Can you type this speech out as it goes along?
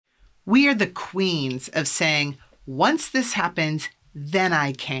We are the queens of saying, once this happens, then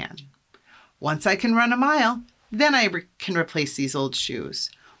I can. Once I can run a mile, then I can replace these old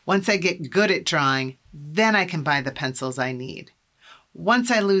shoes. Once I get good at drawing, then I can buy the pencils I need. Once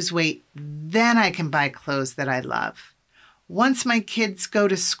I lose weight, then I can buy clothes that I love. Once my kids go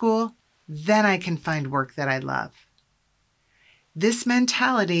to school, then I can find work that I love. This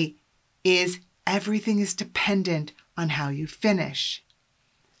mentality is everything is dependent on how you finish.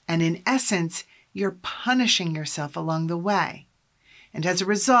 And in essence, you're punishing yourself along the way. And as a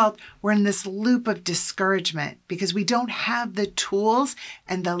result, we're in this loop of discouragement because we don't have the tools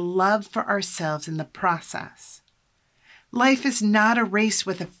and the love for ourselves in the process. Life is not a race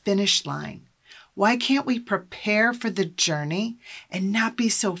with a finish line. Why can't we prepare for the journey and not be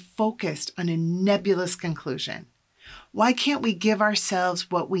so focused on a nebulous conclusion? Why can't we give ourselves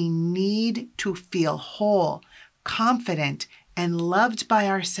what we need to feel whole, confident, and loved by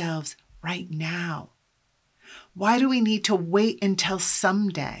ourselves right now? Why do we need to wait until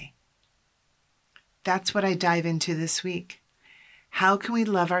someday? That's what I dive into this week. How can we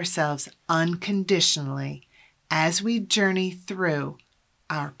love ourselves unconditionally as we journey through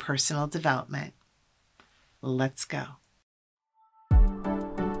our personal development? Let's go.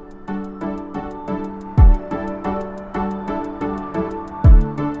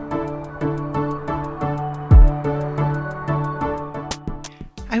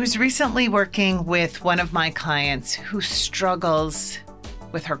 I was recently working with one of my clients who struggles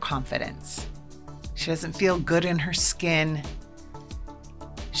with her confidence. She doesn't feel good in her skin.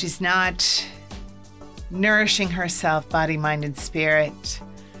 She's not nourishing herself, body, mind, and spirit.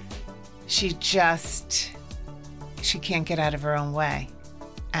 She can't get out of her own way.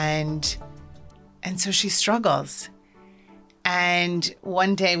 And so she struggles. And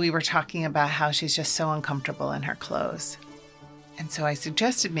one day we were talking about how she's just so uncomfortable in her clothes. And so I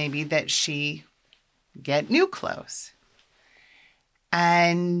suggested maybe that she get new clothes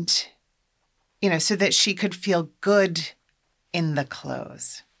and, so that she could feel good in the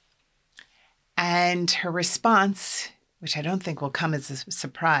clothes. And her response, which I don't think will come as a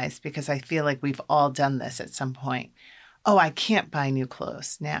surprise because I feel like we've all done this at some point. Oh, I can't buy new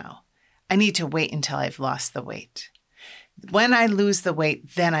clothes now. I need to wait until I've lost the weight. When I lose the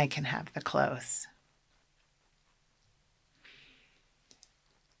weight, then I can have the clothes.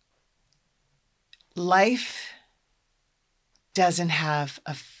 Life doesn't have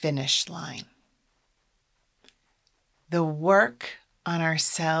a finish line. The work on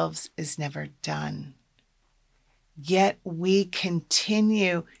ourselves is never done. Yet we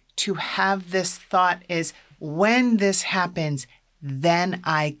continue to have this thought is, when this happens, then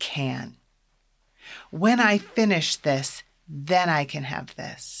I can. When I finish this, then I can have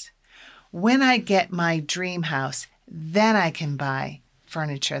this. When I get my dream house, then I can buy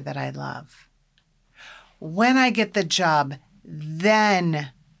furniture that I love. When I get the job,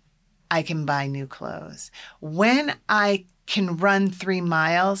 then I can buy new clothes. When I can run 3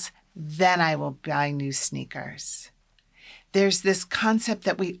 miles, then I will buy new sneakers. There's this concept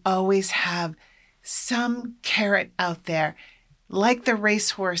that we always have some carrot out there, like the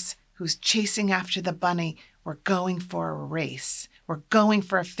racehorse who's chasing after the bunny. We're going for a race. We're going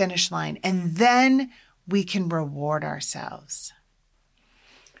for a finish line, and then we can reward ourselves.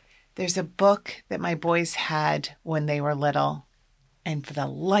 There's a book that my boys had when they were little, and for the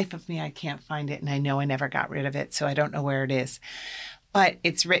life of me, I can't find it, and I know I never got rid of it, so I don't know where it is. But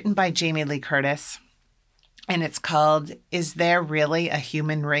it's written by Jamie Lee Curtis, and it's called, Is There Really a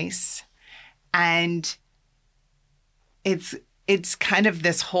Human Race? And it's kind of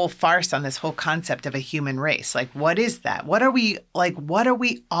this whole farce on this whole concept of a human race. Like, what is that? What are we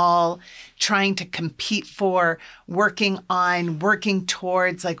all trying to compete for, working on, working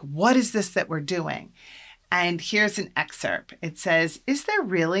towards? Like, what is this that we're doing? And here's an excerpt. It says, is there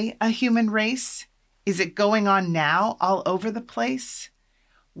really a human race? Is it going on now all over the place?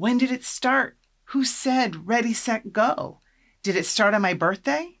 When did it start? Who said ready, set, go? Did it start on my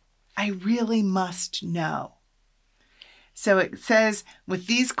birthday? I really must know. So it says, with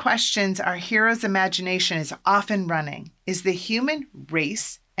these questions, our hero's imagination is often running. Is the human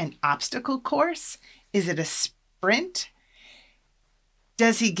race an obstacle course? Is it a sprint?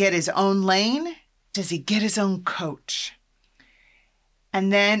 Does he get his own lane? Does he get his own coach?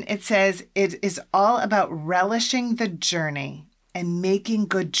 And then it says, it is all about relishing the journey and making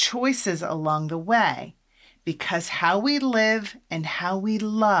good choices along the way, because how we live and how we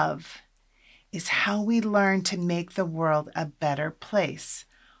love is how we learn to make the world a better place,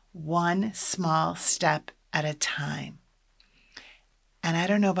 one small step at a time. And I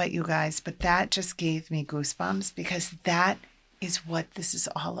don't know about you guys, but that just gave me goosebumps, because that is what this is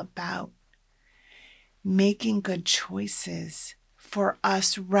all about. Making good choices for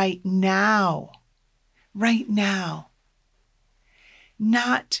us right now. Right now.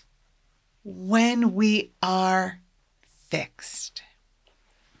 Not when we are fixed.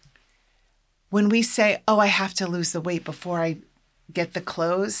 When we say, oh, I have to lose the weight before I get the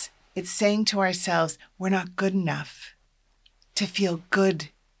clothes, it's saying to ourselves, we're not good enough to feel good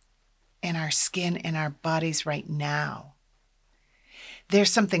in our skin and our bodies right now.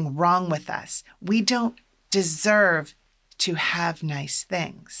 There's something wrong with us. We don't deserve to have nice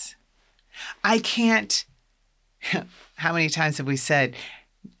things. I can't, how many times have we said,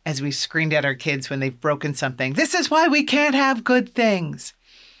 as we screamed at our kids when they've broken something, this is why we can't have good things.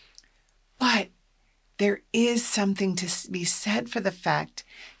 But there is something to be said for the fact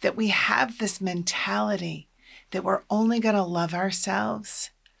that we have this mentality that we're only going to love ourselves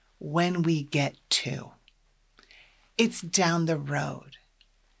when we get to. It's down the road.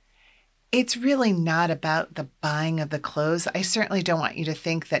 It's really not about the buying of the clothes. I certainly don't want you to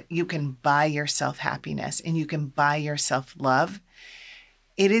think that you can buy yourself happiness and you can buy yourself love.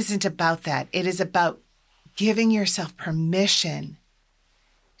 It isn't about that. It is about giving yourself permission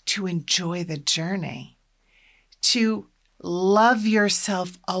to enjoy the journey, to love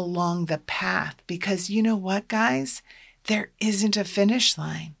yourself along the path. Because you know what, guys? There isn't a finish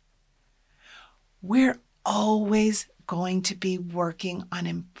line. We're always going to be working on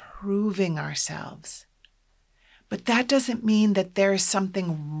improving ourselves. But that doesn't mean that there is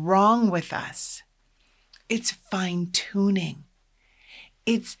something wrong with us. It's fine-tuning.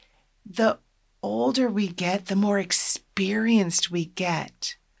 It's the older we get, the more experienced we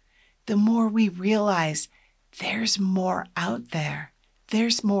get, the more we realize there's more out there.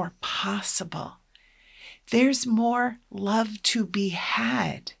 There's more possible. There's more love to be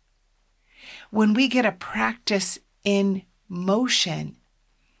had. When we get a practice in motion,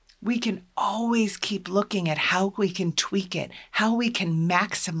 we can always keep looking at how we can tweak it, how we can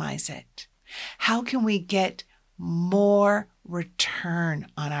maximize it. How can we get more return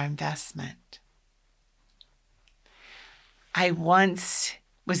on our investment? I once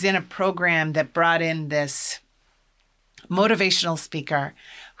was in a program that brought in this motivational speaker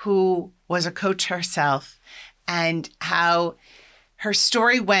who was a coach herself, and how her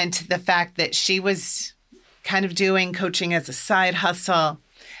story went, the fact that she was kind of doing coaching as a side hustle,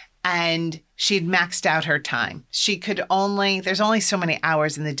 and she'd maxed out her time. There's only so many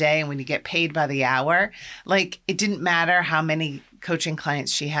hours in the day, and when you get paid by the hour, like, it didn't matter how many coaching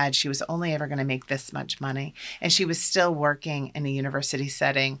clients she had, she was only ever going to make this much money. And she was still working in a university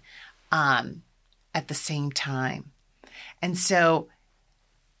setting at the same time. And so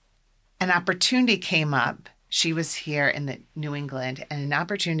an opportunity came up. She was here in the New England, and an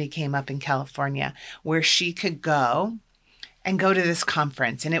opportunity came up in California where she could go to this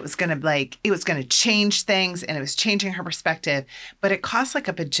conference, and it was going to change things, and it was changing her perspective, but it cost like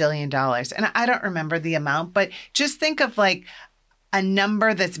 $1 bajillion. And I don't remember the amount, but just think of like a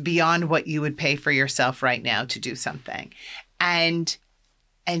number that's beyond what you would pay for yourself right now to do something. And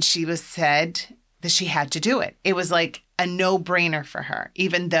she was said that she had to do it. It was like a no-brainer for her,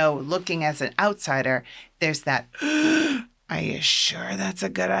 even though looking as an outsider, there's that, are you sure that's a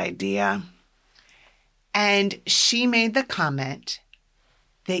good idea? And she made the comment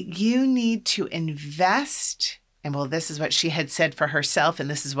that you need to invest, and well, this is what she had said for herself, and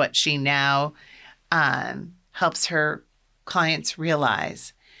this is what she now helps her clients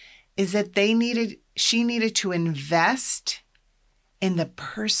realize, is that she needed to invest in the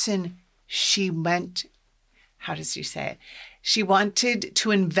person she went, how does she say it? She wanted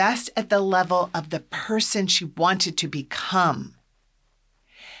to invest at the level of the person she wanted to become,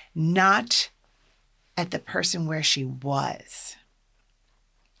 not at the person where she was.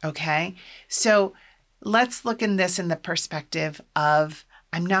 Okay? So let's look in this in the perspective of,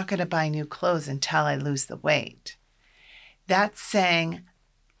 I'm not going to buy new clothes until I lose the weight. That's saying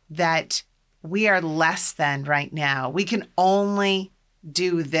that we are less than right now. We can only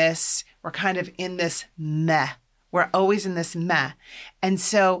do this. We're kind of in this meh. We're always in this meh. And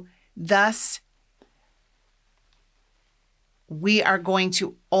so thus, we are going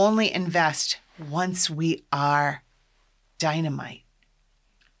to only invest once we are dynamite.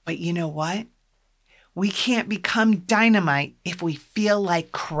 But you know what? We can't become dynamite if we feel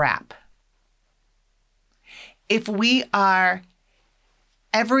like crap. If we are,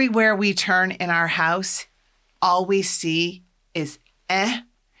 everywhere we turn in our house, all we see is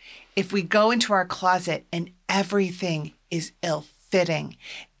if we go into our closet and everything is ill-fitting,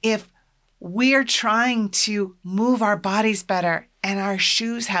 if we're trying to move our bodies better and our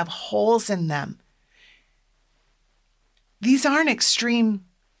shoes have holes in them, These aren't extreme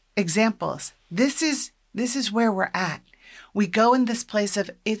examples. This is where we're at. We go in this place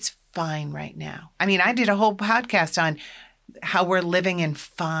of it's fine right now. I mean, I did a whole podcast on how we're living in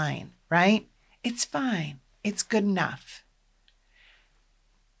fine, right? It's fine. It's good enough.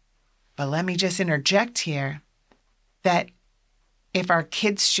 But let me just interject here that if our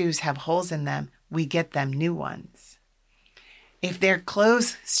kids' shoes have holes in them, we get them new ones. If their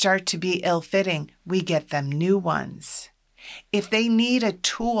clothes start to be ill-fitting, we get them new ones. If they need a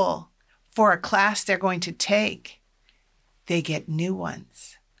tool for a class they're going to take, they get new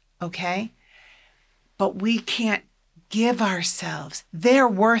ones, okay? But we can't give ourselves, they're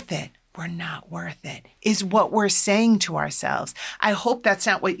worth it, we're not worth it, is what we're saying to ourselves. I hope that's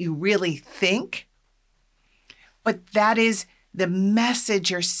not what you really think, but that is the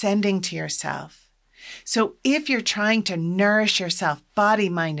message you're sending to yourself. So if you're trying to nourish yourself, body,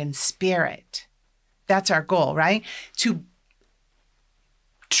 mind, and spirit, that's our goal, right? To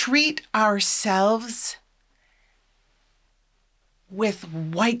treat ourselves with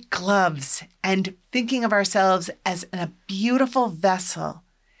white gloves and thinking of ourselves as a beautiful vessel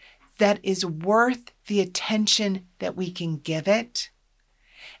that is worth the attention that we can give it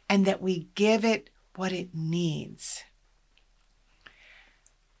and that we give it what it needs.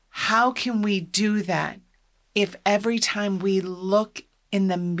 How can we do that if every time we look in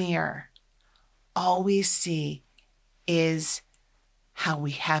the mirror, all we see is how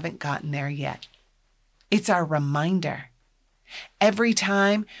we haven't gotten there yet? It's our reminder. Every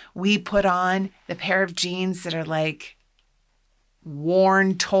time we put on the pair of jeans that are like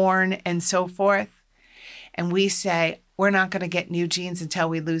worn, torn, and so forth, and we say, we're not going to get new jeans until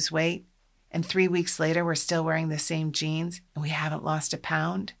we lose weight, and 3 weeks later, we're still wearing the same jeans, and we haven't lost a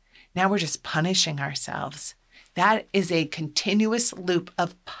pound, now we're just punishing ourselves. That is a continuous loop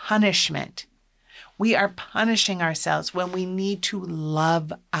of punishment. We are punishing ourselves when we need to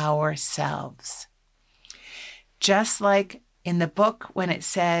love ourselves. Just like in the book when it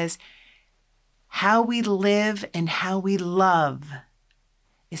says, how we live and how we love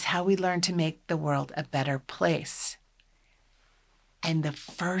is how we learn to make the world a better place. And the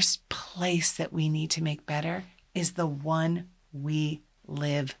first place that we need to make better is the one we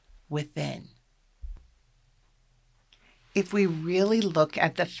live within. If we really look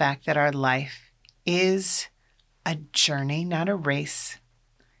at the fact that our life is a journey, not a race,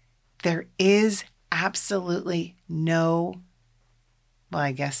 there is absolutely no, well,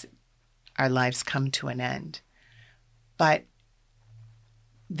 I guess our lives come to an end, but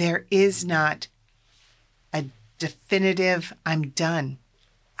there is not a definitive, I'm done.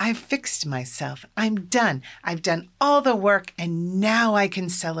 I've fixed myself. I'm done. I've done all the work and now I can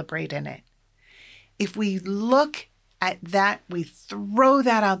celebrate in it. If we look at that, we throw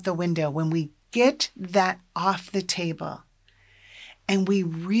that out the window when we get that off the table and we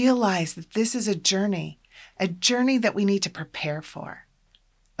realize that this is a journey that we need to prepare for.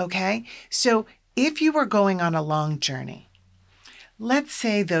 Okay? So if you were going on a long journey, let's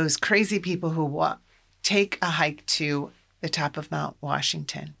say those crazy people who take a hike to the top of Mount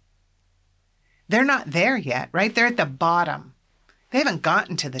Washington. They're not there yet, right? They're at the bottom. They haven't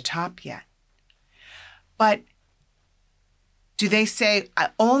gotten to the top yet. But do they say,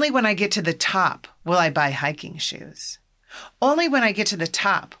 only when I get to the top will I buy hiking shoes? Only when I get to the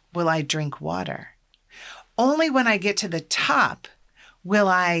top will I drink water? Only when I get to the top will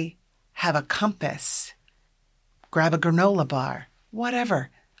I have a compass, grab a granola bar,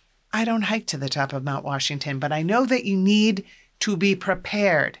 whatever. I don't hike to the top of Mount Washington, but I know that you need to be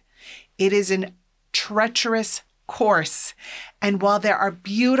prepared. It is a treacherous course. And while there are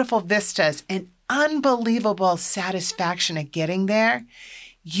beautiful vistas and unbelievable satisfaction at getting there,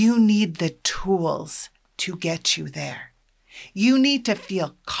 you need the tools to get you there. You need to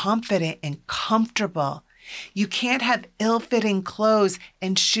feel confident and comfortable. You can't have ill-fitting clothes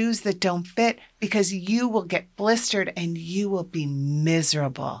and shoes that don't fit because you will get blistered and you will be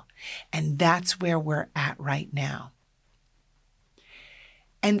miserable. And that's where we're at right now.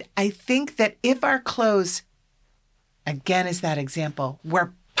 And I think that if our clothes, again, is that example,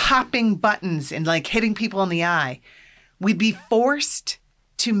 were popping buttons and like hitting people in the eye, we'd be forced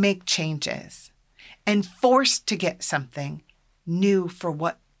to make changes and forced to get something new for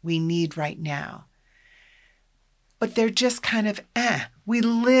what we need right now. But they're just kind of, We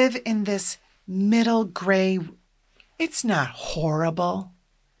live in this middle gray. It's not horrible.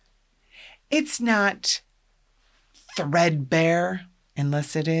 It's not threadbare,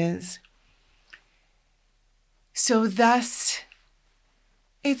 unless it is. So thus,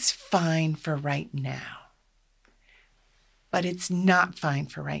 it's fine for right now. But it's not fine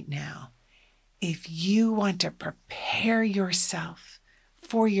for right now. if you want to prepare yourself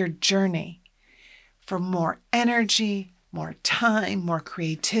for your journey, for more energy, more time, more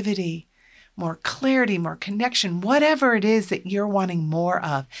creativity, more clarity, more connection, whatever it is that you're wanting more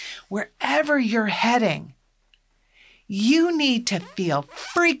of, wherever you're heading, you need to feel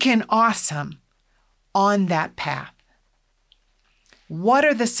freaking awesome on that path. What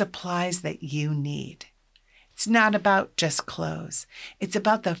are the supplies that you need? It's not about just clothes. It's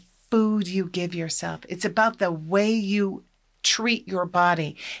about the food you give yourself. It's about the way you treat your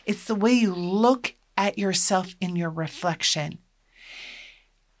body. It's the way you look at yourself in your reflection.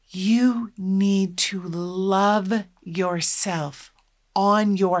 You need to love yourself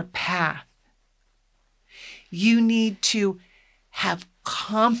on your path. You need to have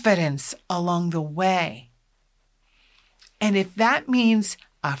confidence along the way. And if that means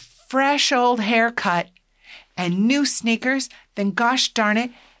a fresh old haircut and new sneakers, then gosh darn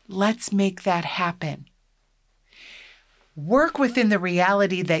it, let's make that happen. Work within the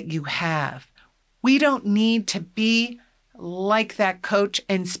reality that you have. We don't need to be like that coach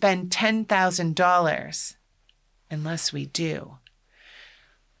and spend $10,000 unless we do.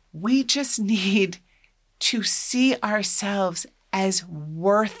 We just need to see ourselves as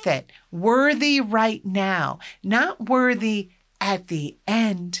worth it, worthy right now, not worthy at the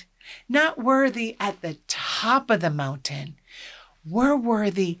end, not worthy at the top of the mountain. We're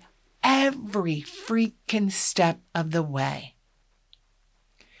worthy every freaking step of the way.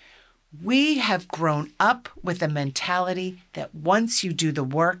 We have grown up with a mentality that once you do the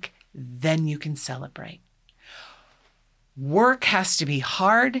work, then you can celebrate. Work has to be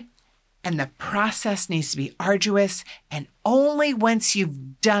hard, and the process needs to be arduous, and only once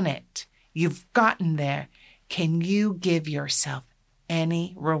you've done it, you've gotten there, can you give yourself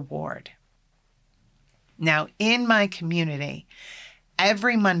any reward. Now, in my community,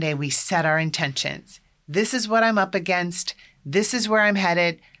 every Monday we set our intentions. This is what I'm up against. This is where I'm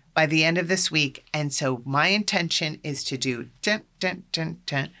headed by the end of this week. And so my intention is to do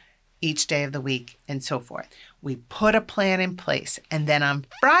each day of the week and so forth. We put a plan in place. And then on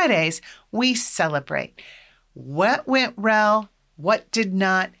Fridays, we celebrate. What went well? What did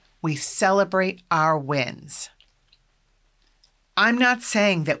not? We celebrate our wins. I'm not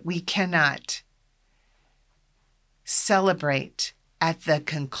saying that we cannot celebrate at the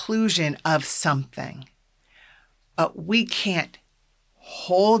conclusion of something, but we can't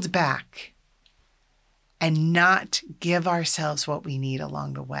hold back and not give ourselves what we need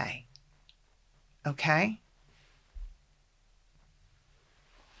along the way. Okay?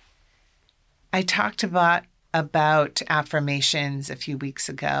 I talked about affirmations a few weeks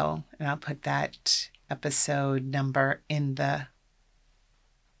ago, and I'll put that episode number in the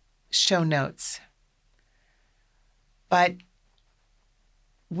show notes. But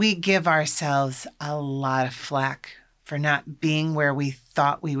we give ourselves a lot of flack for not being where we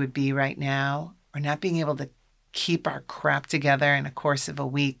thought we would be right now, or not being able to keep our crap together in a course of a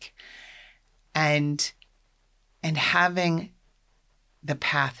week, and having the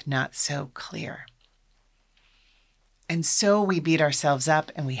path not so clear. And so we beat ourselves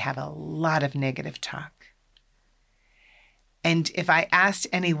up and we have a lot of negative talk. And if I asked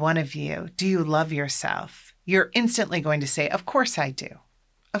any one of you, do you love yourself? You're instantly going to say, of course I do.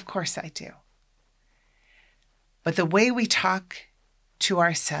 Of course I do. But the way we talk to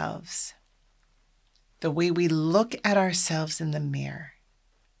ourselves, the way we look at ourselves in the mirror,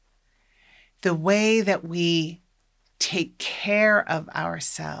 the way that we take care of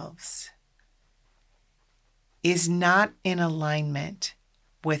ourselves is not in alignment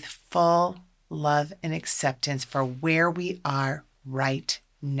with full love and acceptance for where we are right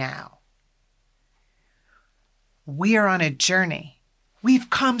now. We are on a journey.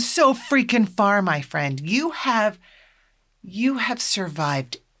 We've come so freaking far, my friend. You have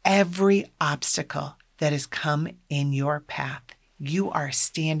survived every obstacle that has come in your path. You are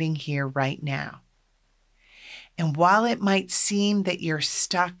standing here right now. And while it might seem that you're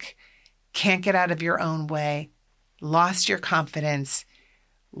stuck, can't get out of your own way, lost your confidence,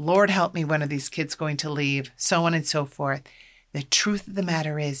 Lord help me, one of these kids going to leave, so on and so forth, the truth of the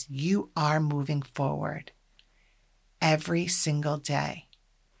matter is you are moving forward every single day.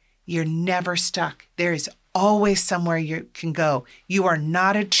 You're never stuck. There is always somewhere you can go. You are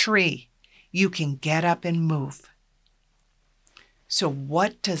not a tree. You can get up and move. So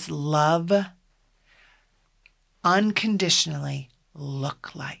what does love unconditionally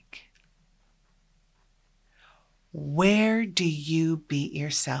look like? Where do you beat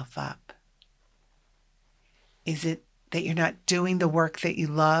yourself up? Is it that you're not doing the work that you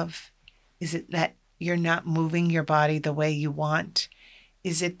love? Is it that you're not moving your body the way you want?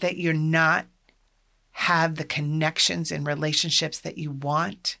 Is it that you're not have the connections and relationships that you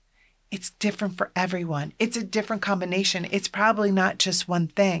want. It's different for everyone. It's a different combination. It's probably not just one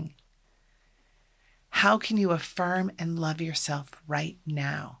thing. How can you affirm and love yourself right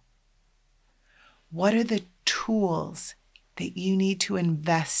now? What are the tools that you need to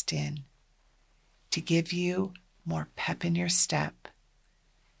invest in to give you more pep in your step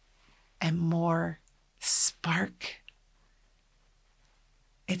and more spark?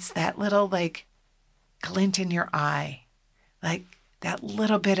 It's that little glint in your eye, like that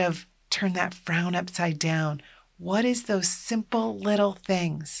little bit of turn that frown upside down. What is those simple little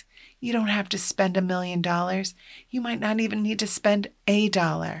things? You don't have to spend $1 million. You might not even need to spend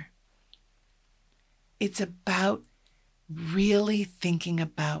 $1. It's about really thinking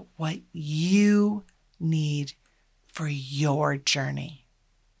about what you need for your journey.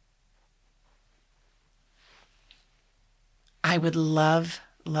 I would love,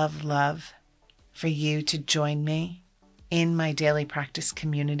 love, love for you to join me in my daily practice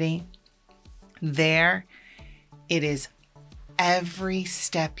community. There, it is every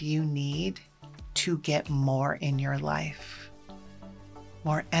step you need to get more in your life.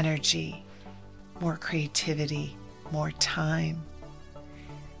 More energy, more creativity, more time,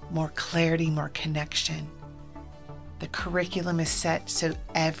 more clarity, more connection. The curriculum is set so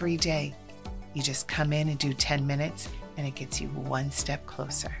every day you just come in and do 10 minutes and it gets you one step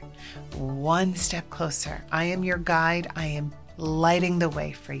closer. One step closer. I am your guide. I am lighting the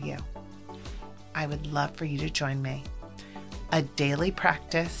way for you. I would love for you to join me.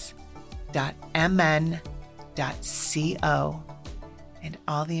 adailypractice.mn.co, and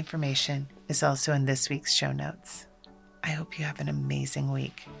all the information is also in this week's show notes. I hope you have an amazing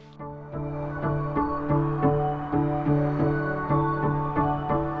week.